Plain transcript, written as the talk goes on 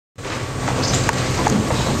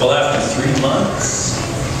Well, after 3 months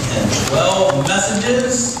and 12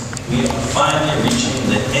 messages, we are finally reaching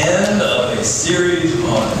the end of a series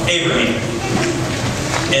on Abraham.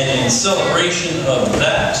 And in celebration of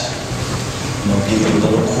that, I'm going to give you a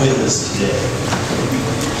little quiz today.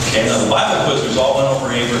 Okay, now the Bible quizzers all went over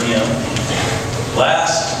Abraham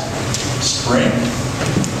last spring.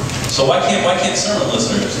 So why can't sermon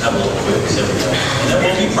listeners have a little quiz every day? And there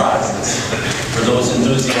will be prizes for those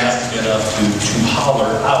enthusiastic enough to holler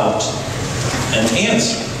out an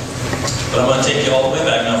answer. But I'm going to take you all the way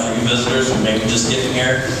back now for you visitors who maybe just getting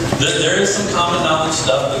here. There is some common knowledge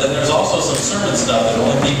stuff, but then there's also some sermon stuff that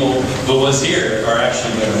only people who was here are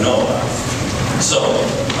actually going to know about. So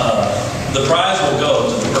the prize will go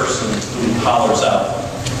to the person who hollers out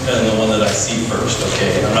and the one that I see first,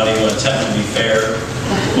 okay? I'm not even going to attempt to be fair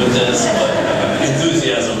with this, but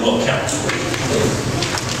enthusiasm will count.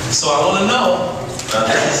 So I want to know,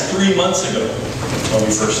 this is 3 months ago when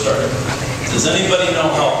we first started. Does anybody know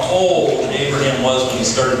how old Abraham was when he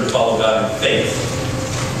started to follow God in faith?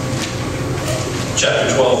 Chapter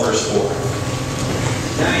 12, verse 4.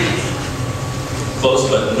 Close,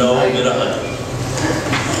 but no bit of honey.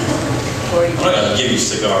 I'm not going to give you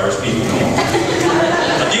cigars, people.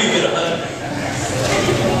 I'll give you a bit of honey.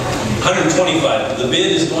 125. The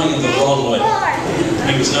bid is going in the wrong way.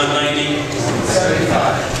 He was not 90.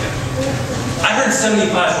 75. I heard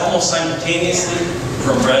 75 almost simultaneously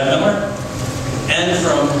from Brad Miller and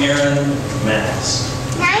from Aaron Matz.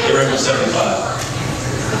 Aaron was 75.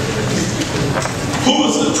 Who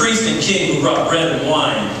was the priest and king who brought bread and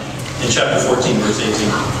wine in chapter 14, verse 18?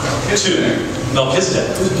 2.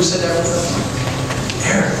 Melchizedek. Who said that?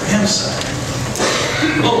 Aaron, I'm sorry.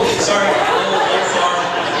 Oh, sorry. I'm far.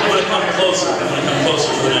 I'm going to come closer. I'm going to come closer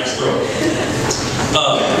for the next throw.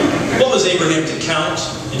 What was Abraham to count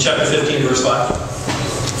in chapter 15, verse 5? The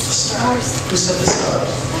stars. Who said the stars?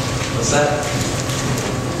 What's that?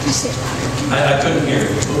 I couldn't hear.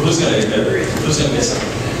 Who's going to get it? Who's going to get something?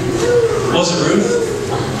 Was it Ruth?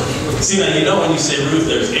 See, now you know when you say Ruth,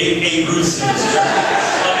 there's eight Ruths in this church.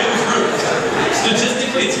 It was Ruth.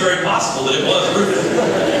 Statistically, it's very possible that it was Ruth.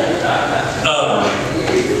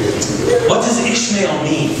 What does Ishmael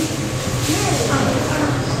mean?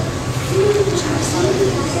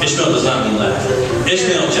 Ishmael does not mean laughter.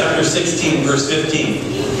 Ishmael chapter 16, verse 15.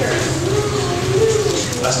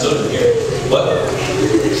 I still didn't hear it. What?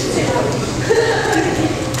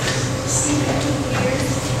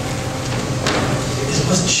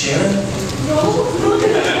 Was it Sharon? No.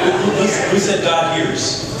 Who said God hears?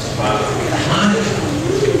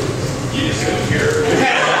 You just couldn't hear.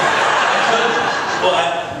 Well,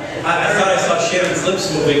 I thought I saw Shannon's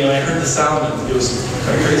lips moving and I heard the sound and it was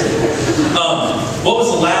kind of crazy. What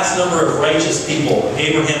was the last number of righteous people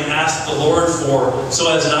Abraham asked the Lord for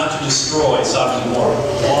so as not to destroy Sodom and Gomorrah?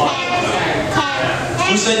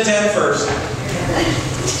 Who said 10 first?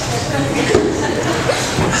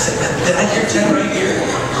 Did I hear 10 right here?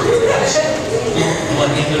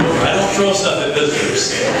 I don't throw stuff at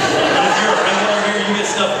visitors. But if you're a regular here, you get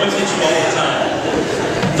stuff whipped at you all the time.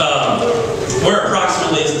 Where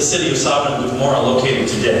approximately is the city of Sodom and Gomorrah located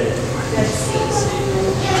today?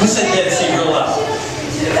 Who said Dead Sea real loud?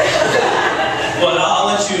 Well, I'll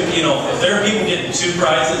let you, if there are people getting 2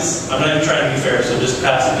 prizes, I'm not even trying to be fair, so just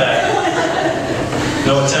pass it back.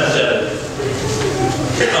 No attempt at it.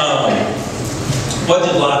 What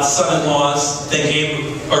did Lot's son-in-laws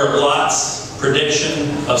think Lot's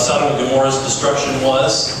prediction of Sodom and Gomorrah's destruction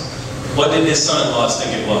was? What did his son-in-laws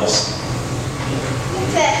think it was?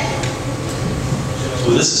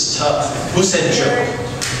 Well, this is tough. Who said Job?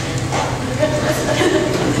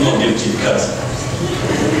 I'm going to give it to your cousin.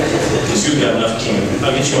 Because you've got enough candy.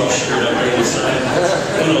 I'll get you all sugared up ready to sign it.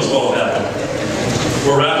 Who knows what will happen?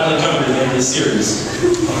 We're rapidly coming to the end of the series.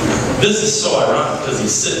 This is so ironic because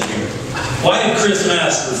he's sitting here. Why did Chris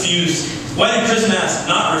Mass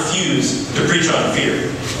not refuse to preach on fear?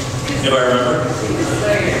 Anybody remember?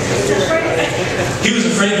 He was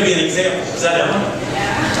afraid to be an example. Is that Ellen?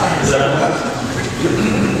 Is that Ellen?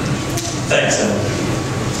 Thanks, Ellen.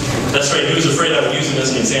 That's right, he was afraid I would use him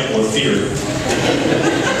as an example of fear.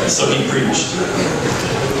 So he preached.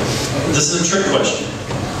 This is a trick question.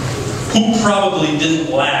 Who probably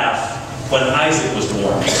didn't laugh when Isaac was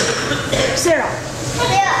born? Sarah.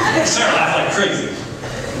 Sarah laughed like crazy.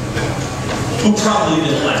 Who probably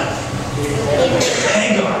didn't laugh?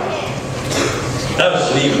 Hagar. That was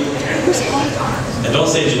Geneva. And don't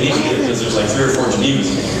say Geneva because there's like 3 or 4 Genevas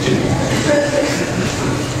in here too.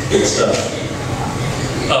 Good stuff.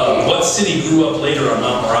 What city grew up later on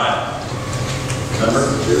Mount Moriah? Remember?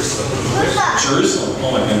 Jerusalem.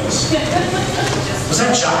 Oh my goodness. Was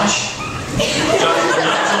that Josh? Josh, we're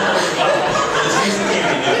not jumping over the bottom. This piece of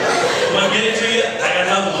candy, dude. Want to get it to you? I got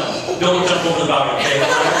another one. Don't jump over the bottom, okay?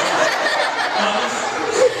 Promise?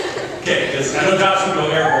 Okay, because I know Josh would go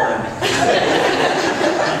airborne.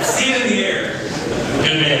 See it in the air.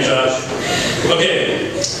 Good man, Josh. Okay.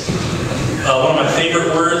 One of my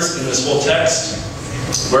favorite words in this whole text.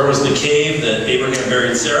 Where was the cave that Abraham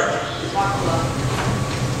buried Sarah?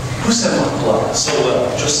 Who said Machpelah? So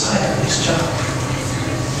Josiah, nice job.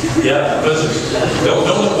 Yeah, but don't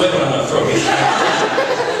look away when I'm going to throw you.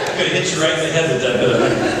 I'm going to hit you right in the head with that bit of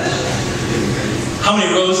it. How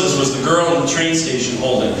many roses was the girl in the train station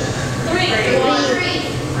holding? 3.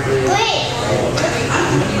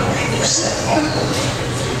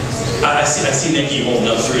 I see Nikki holding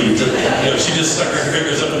up 3. You know, she just stuck her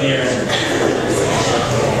fingers up in the air.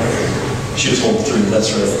 She was holding 3,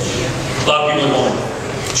 that's right. A lot of people are going,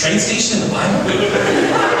 train station in the Bible?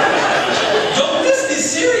 Don't miss this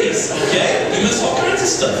series, okay? You miss all kinds of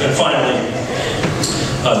stuff. And finally,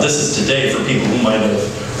 this is today for people who might have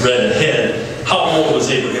read ahead. How old was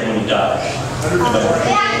Abraham when he died? 120.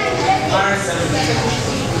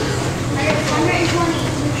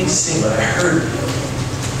 I hate to say, but I heard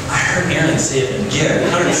Aaron say it again.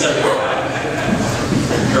 175.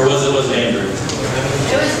 Or was it Andrew?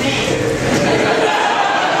 It was me.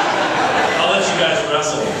 I'll let you guys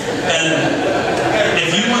wrestle. And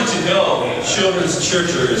if you want to go, children's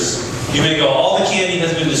churchers, you may go. All the candy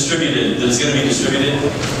has been distributed that is going to be distributed.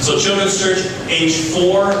 So children's church, age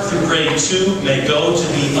 4 through grade 2, may go to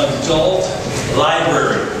the adult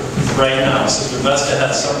library right now. Sister Vesta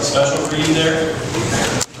has something special for you there.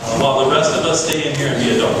 While the rest of us stay in here and be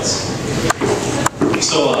adults.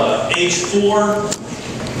 So age 4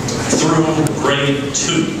 through grade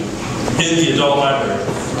 2 in the adult library.